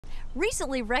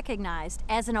Recently recognized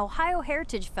as an Ohio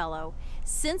Heritage Fellow,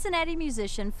 Cincinnati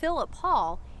musician Philip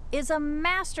Paul is a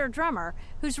master drummer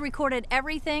who's recorded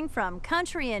everything from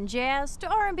country and jazz to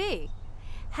R&B.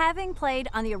 Having played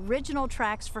on the original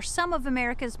tracks for some of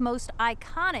America's most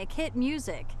iconic hit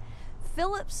music,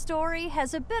 Philip's story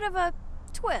has a bit of a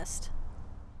twist.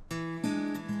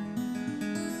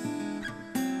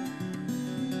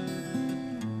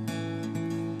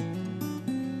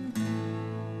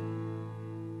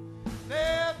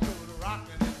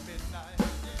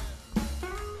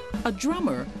 A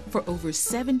drummer for over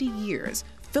 70 years,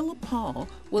 Philip Paul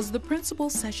was the principal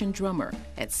session drummer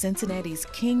at Cincinnati's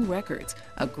King Records,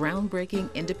 a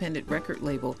groundbreaking independent record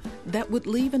label that would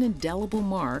leave an indelible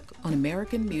mark on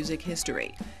American music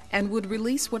history and would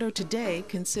release what are today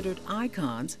considered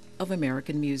icons of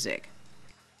American music.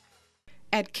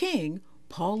 At King,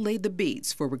 Paul laid the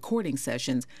beats for recording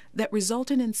sessions that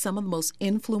resulted in some of the most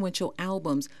influential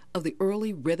albums of the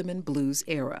early rhythm and blues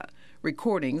era,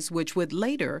 recordings which would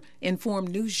later inform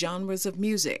new genres of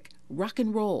music, rock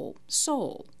and roll,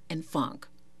 soul, and funk.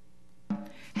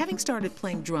 Having started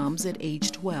playing drums at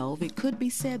age 12, it could be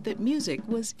said that music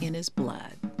was in his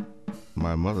blood.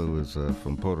 My mother was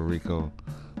from Puerto Rico.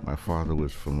 My father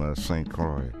was from St.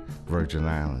 Croix, Virgin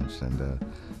Islands, and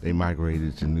they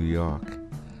migrated to New York.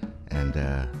 And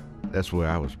that's where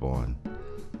I was born.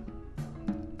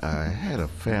 I had a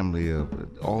family of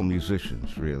all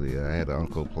musicians, really. I had an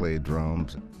uncle who played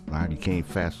drums. I became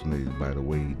fascinated by the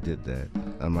way he did that.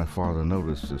 And my father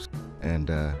noticed this, and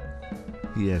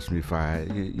he asked me if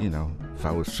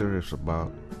I was serious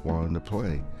about wanting to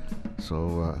play.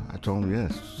 So I told him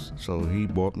yes. So he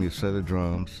bought me a set of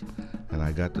drums, and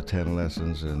I got the 10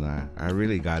 lessons, and I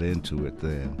really got into it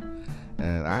then.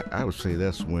 And I would say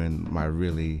that's when my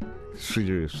really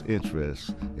serious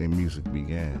interest in music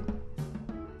began.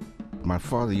 My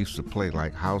father used to play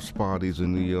like house parties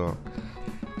in New York,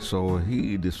 so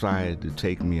he decided to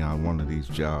take me on one of these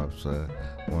jobs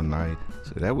one night.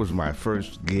 So that was my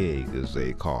first gig, as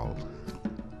they called.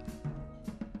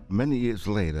 Many years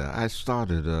later, I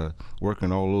started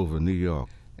working all over New York,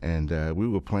 and we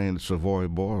were playing the Savoy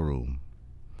Ballroom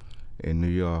in New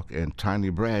York, and Tiny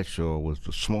Bradshaw was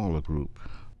the smaller group.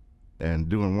 And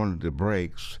during one of the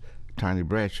breaks, Tiny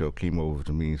Bradshaw came over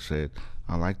to me and said,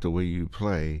 "I like the way you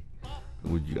play.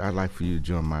 I'd like for you to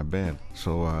join my band."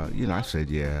 So, I said,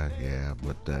 yeah,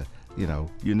 but,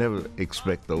 you never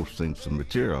expect those things to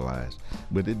materialize.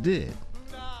 But it did.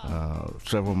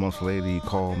 Several months later, he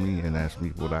called me and asked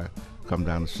me would I come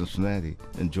down to Cincinnati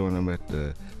and join him at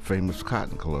the famous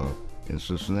Cotton Club in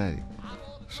Cincinnati.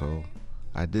 So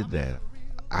I did that.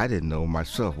 I didn't know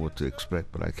myself what to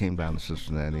expect, but I came down to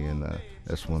Cincinnati, and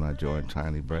that's when I joined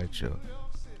Tiny Bradshaw.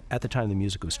 At the time, the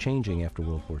music was changing after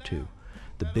World War II.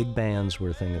 The big bands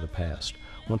were a thing of the past.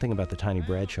 One thing about the Tiny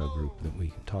Bradshaw group that we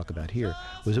can talk about here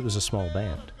was it was a small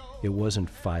band. It wasn't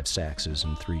 5 saxes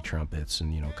and 3 trumpets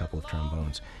and a couple of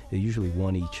trombones. They usually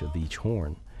one each of each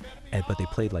horn, but they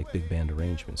played like big band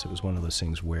arrangements. It was one of those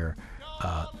things where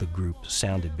the group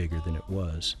sounded bigger than it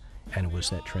was, and it was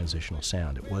that transitional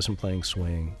sound. It wasn't playing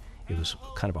swing. It was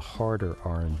kind of a harder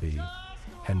R&B,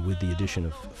 and with the addition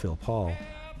of Phil Paul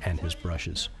and his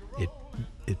brushes,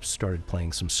 it started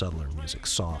playing some subtler music.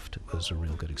 Soft was a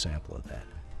real good example of that.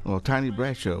 Well, Tiny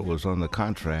Bradshaw was on the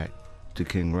contract to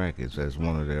King Records as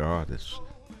one of their artists.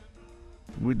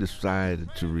 We decided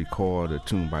to record a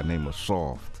tune by the name of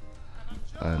Soft,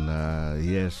 and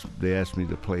they asked me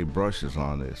to play brushes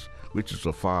on this, which is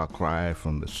a far cry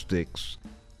from the Styx.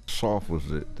 Soft was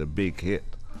the big hit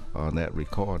on that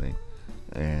recording,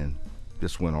 and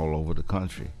just went all over the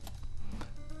country.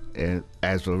 And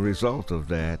as a result of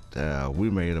that, we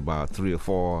made about 3 or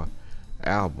 4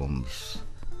 albums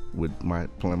with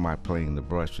my playing the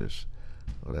brushes.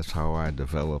 So that's how I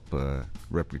developed a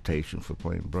reputation for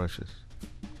playing brushes.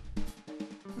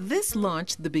 This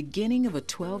launched the beginning of a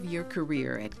 12-year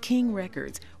career at King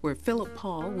Records, where Philip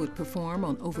Paul would perform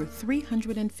on over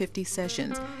 350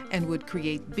 sessions and would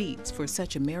create beats for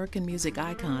such American music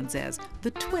icons as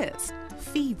The Twist,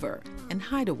 Fever, and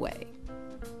Hideaway.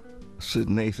 Sid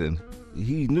Nathan,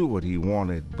 he knew what he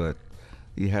wanted, but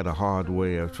he had a hard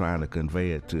way of trying to convey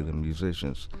it to the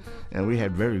musicians. And we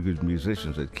had very good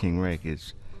musicians at King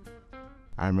Records.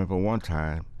 I remember one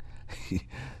time,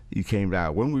 he came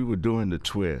down, when we were doing The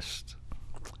Twist,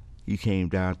 he came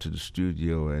down to the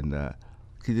studio, and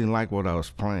he didn't like what I was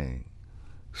playing.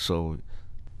 So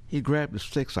he grabbed the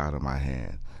sticks out of my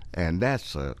hand, and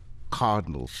that's a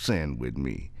cardinal sin with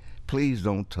me. Please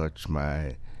don't touch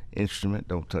my instrument,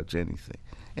 don't touch anything.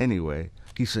 Anyway,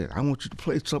 he said, "I want you to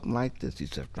play something like this." He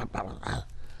said, blah, blah, blah.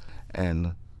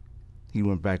 And he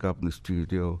went back up in the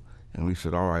studio. And we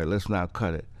said, all right, let's now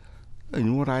cut it. And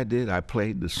you know what I did? I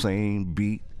played the same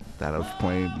beat that I was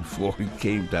playing before he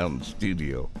came down the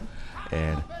studio.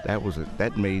 And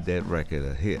that made that record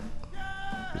a hit,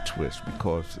 The Twist,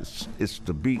 because it's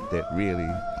the beat that really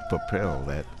propelled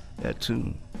that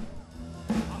tune.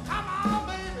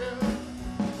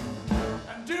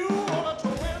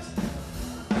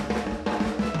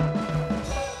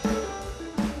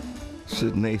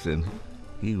 Sid Nathan,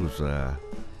 he was a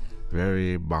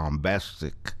very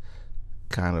bombastic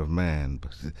kind of man.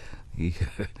 But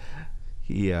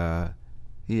he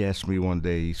asked me one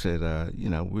day, he said,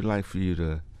 we'd like for you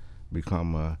to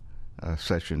become a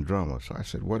session drummer. So I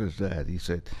said, what is that? He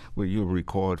said, well, you'll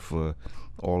record for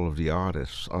all of the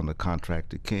artists on the contract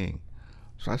to King.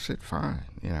 So I said, fine.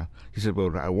 He said,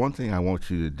 well, one thing I want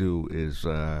you to do is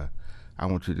I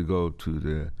want you to go to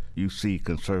the UC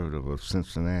Conservative of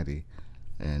Cincinnati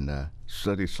and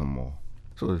study some more.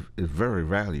 So it's very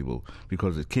valuable,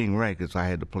 because at King Records I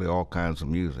had to play all kinds of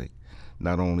music,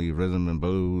 not only rhythm and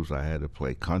blues. I had to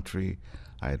play country,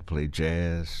 I had to play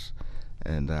jazz,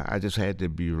 and I just had to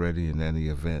be ready in any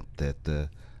event that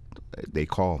they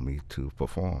called me to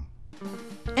perform.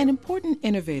 An important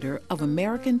innovator of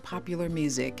American popular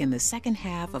music in the second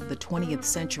half of the 20th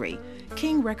century,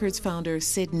 King Records founder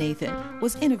Sid Nathan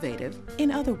was innovative in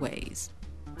other ways.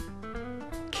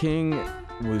 King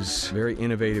was very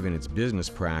innovative in its business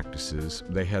practices.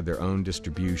 They had their own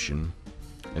distribution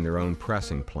and their own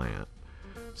pressing plant.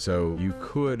 So you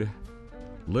could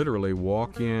literally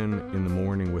walk in the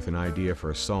morning with an idea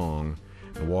for a song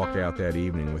and walk out that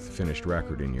evening with the finished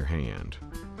record in your hand.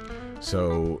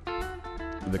 So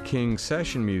the King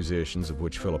session musicians, of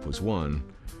which Philip was one,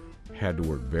 had to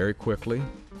work very quickly.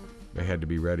 They had to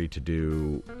be ready to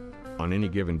do, on any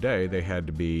given day, they had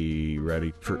to be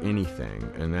ready for anything.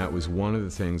 And that was one of the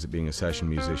things that being a session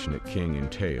musician at King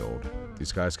entailed.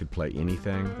 These guys could play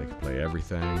anything, they could play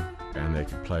everything, and they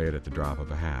could play it at the drop of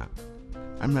a hat.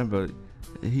 I remember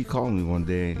he called me one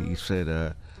day and he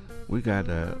said, we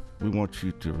want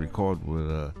you to record with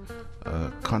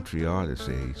a country artist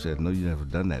here. He said, no, you've never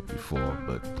done that before,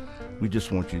 but we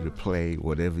just want you to play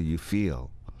whatever you feel.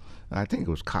 And I think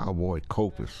it was Cowboy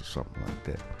Copus or something like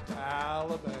that.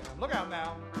 Alabama, look out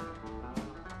now.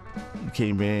 He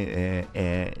came in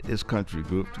and this country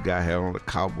group, the guy had on a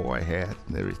cowboy hat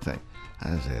and everything.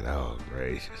 I said, oh,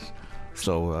 gracious.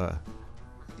 So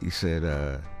he said,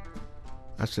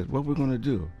 I said, what we gonna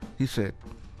do? He said,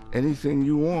 anything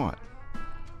you want.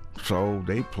 So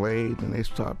they played and they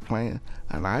started playing,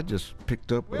 and I just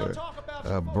picked up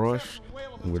a brush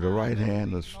with the right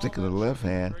hand, a stick in the left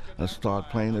hand, and started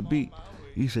playing the beat.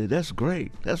 He said, that's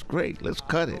great, let's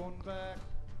cut it.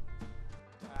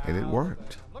 And it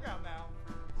worked.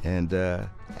 And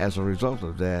as a result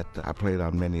of that, I played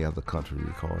on many other country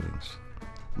recordings.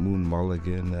 Moon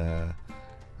Mulligan,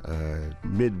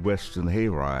 Midwestern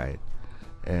Hayride,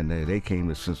 and they came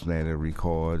to Cincinnati to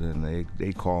record, and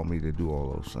they called me to do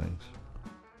all those things.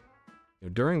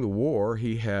 During the war,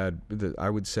 he had, I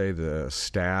would say the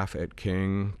staff at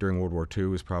King during World War II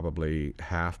was probably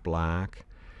half black.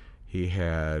 He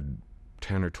had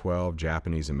 10 or 12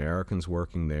 Japanese Americans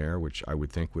working there, which I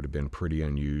would think would have been pretty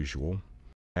unusual.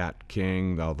 At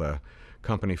King, all the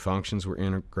company functions were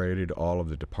integrated, all of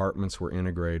the departments were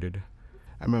integrated.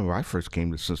 I remember I first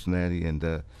came to Cincinnati, and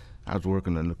I was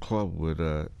working in the club with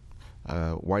a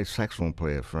white saxophone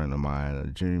player, a friend of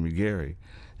mine, Jimmy McGarry,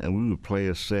 and we would play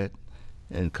a set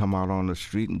and come out on the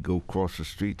street and go across the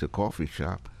street to a coffee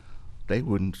shop. They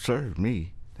wouldn't serve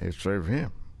me, they'd serve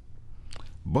him.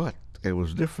 But it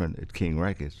was different at King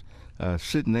Records.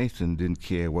 Sid Nathan didn't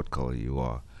care what color you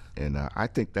are, and I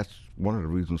think that's one of the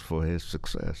reasons for his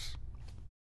success.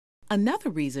 Another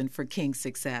reason for King's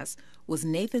success was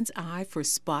Nathan's eye for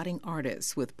spotting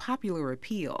artists with popular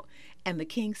appeal, and the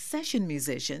King session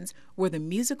musicians were the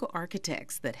musical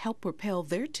architects that helped propel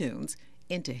their tunes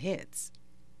into hits.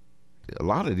 A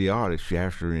lot of the artists, you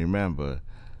have to remember,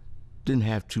 didn't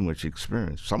have too much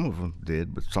experience. Some of them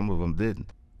did, but some of them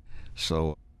didn't.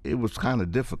 So it was kind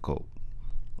of difficult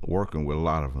working with a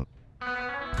lot of them.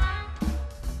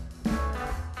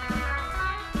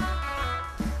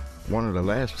 One of the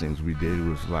last things we did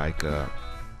was like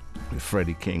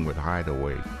Freddie King with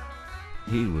Hideaway.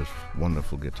 He was a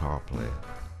wonderful guitar player.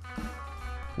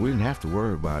 We didn't have to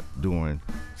worry about doing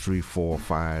 3, 4,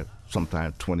 5,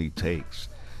 sometimes 20 takes.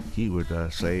 He would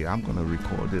say, I'm going to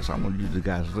record this. I want you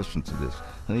guys to listen to this.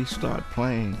 And he'd start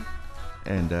playing,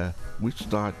 and we'd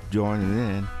start joining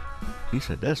in. He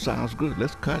said, that sounds good.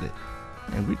 Let's cut it.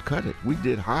 And we'd cut it. We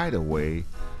did Hideaway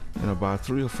in about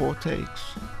 3 or 4 takes.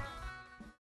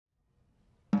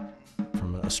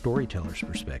 storyteller's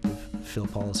perspective, Phil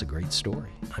Paul is a great story.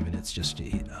 I mean, it's just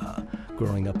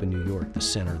growing up in New York, the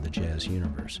center of the jazz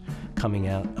universe, coming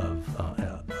out of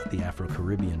the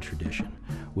Afro-Caribbean tradition,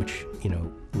 which,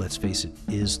 let's face it,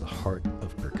 is the heart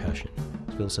of percussion.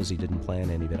 Phil says he didn't plan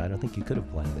any of it. I don't think you could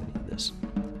have planned any of this.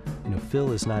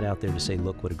 Phil is not out there to say,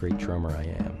 look what a great drummer I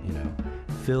am.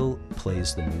 Phil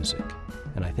plays the music.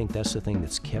 And I think that's the thing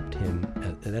that's kept him,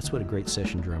 that's what a great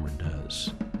session drummer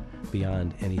does,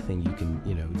 beyond anything you can,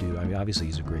 do. I mean, obviously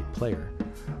he's a great player,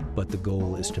 but the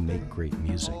goal is to make great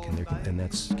music, and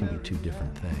that can be two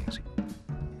different things.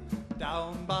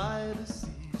 Down by the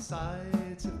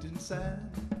seaside, sifting sand.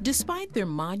 Despite their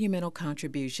monumental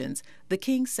contributions, the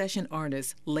King session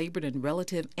artists labored in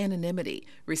relative anonymity,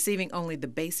 receiving only the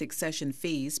basic session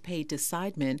fees paid to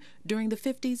sidemen during the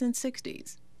 50s and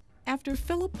 60s. After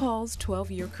Philip Paul's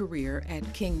 12-year career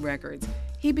at King Records,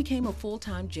 he became a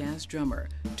full-time jazz drummer,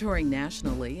 touring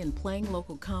nationally and playing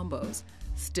local combos,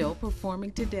 still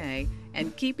performing today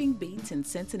and keeping beats in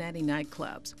Cincinnati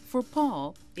nightclubs. For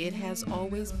Paul, it has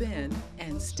always been,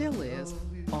 and still is,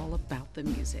 all about the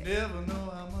music. Never know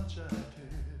how much I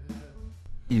care.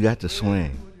 You got to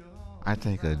swing. I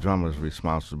think a drummer's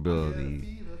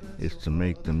responsibility is to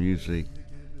make the music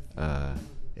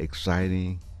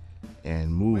exciting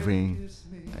and moving,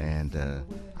 and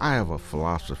I have a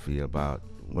philosophy about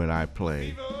when I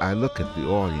play. I look at the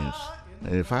audience,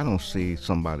 and if I don't see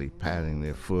somebody patting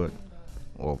their foot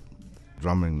or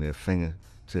drumming their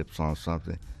fingertips on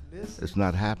something, it's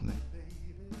not happening.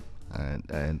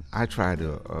 And I try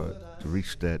to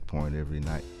reach that point every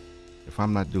night. If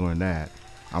I'm not doing that,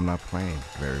 I'm not playing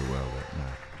very well that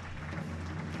night.